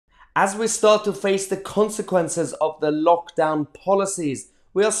As we start to face the consequences of the lockdown policies,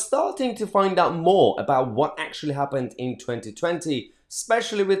 we are starting to find out more about what actually happened in 2020,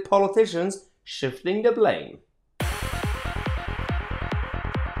 especially with politicians shifting the blame.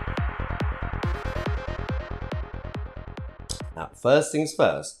 Now, first things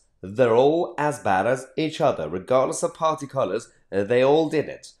first, they're all as bad as each other, regardless of party colours, they all did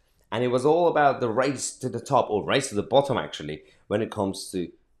it. And it was all about the race to the top, or race to the bottom actually, when it comes to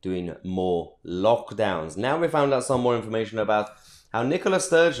doing more lockdowns. Now we found out some more information about how Nicola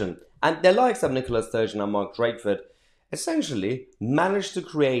Sturgeon, and the likes of Nicola Sturgeon and Mark Drakeford, essentially managed to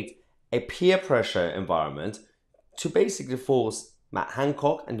create a peer pressure environment to basically force Matt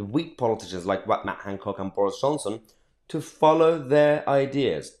Hancock and weak politicians like Matt Hancock and Boris Johnson to follow their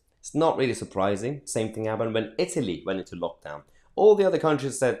ideas. It's not really surprising. Same thing happened when Italy went into lockdown. All the other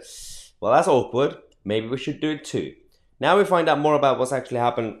countries said, well, that's awkward. Maybe we should do it too. Now we find out more about what's actually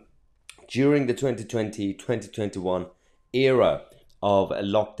happened during the 2020-2021 era of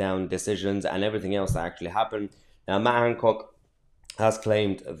lockdown decisions and everything else that actually happened. Now, Matt Hancock has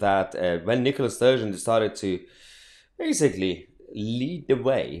claimed that when Nicola Sturgeon decided to basically lead the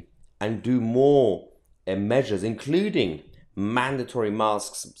way and do more measures, including mandatory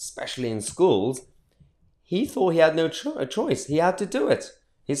masks, especially in schools, he thought he had no choice. He had to do it.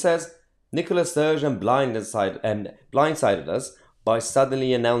 He says, Nicola Sturgeon blindsided us by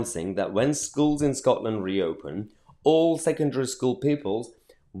suddenly announcing that when schools in Scotland reopen, all secondary school pupils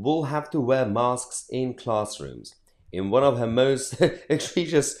will have to wear masks in classrooms. In one of her most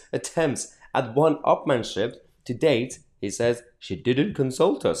egregious attempts at one-upmanship to date, he says, she didn't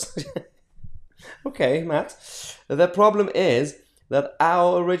consult us. Okay, Matt. The problem is that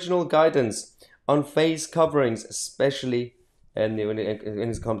our original guidance on face coverings, especially when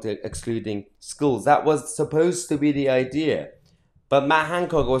it comes to excluding schools, that was supposed to be the idea. But Matt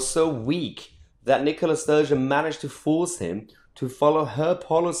Hancock was so weak that Nicola Sturgeon managed to force him to follow her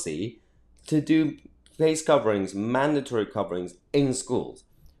policy to do face coverings, mandatory coverings in schools.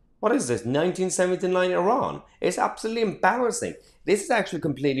 What is this, 1979 Iran? It's absolutely embarrassing. This is actually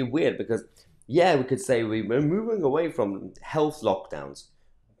completely weird because, yeah, we could say we're moving away from health lockdowns.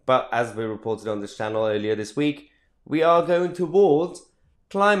 But as we reported on this channel earlier this week, we are going towards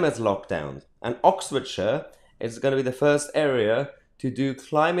climate lockdowns. And Oxfordshire is going to be the first area to do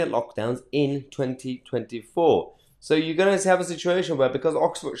climate lockdowns in 2024. So you're going to have a situation where, because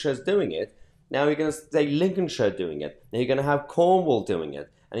Oxfordshire is doing it, now you're going to say Lincolnshire doing it. Then you're going to have Cornwall doing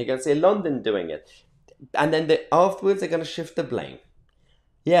it. And you're going to say London doing it. And then afterwards, they're going to shift the blame.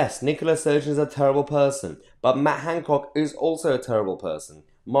 Yes, Nicola Sturgeon is a terrible person, but Matt Hancock is also a terrible person.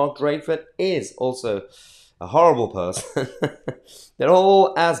 Mark Drakeford is also a horrible person. They're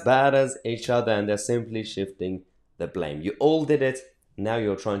all as bad as each other and they're simply shifting the blame. You all did it, now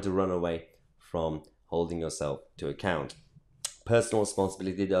you're trying to run away from holding yourself to account. Personal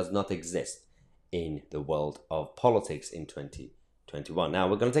responsibility does not exist in the world of politics in 2021. Now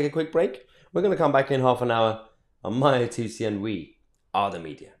we're going to take a quick break. We're going to come back in half an hour on Mahyar, Tousi and we are the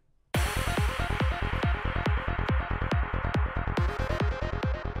media.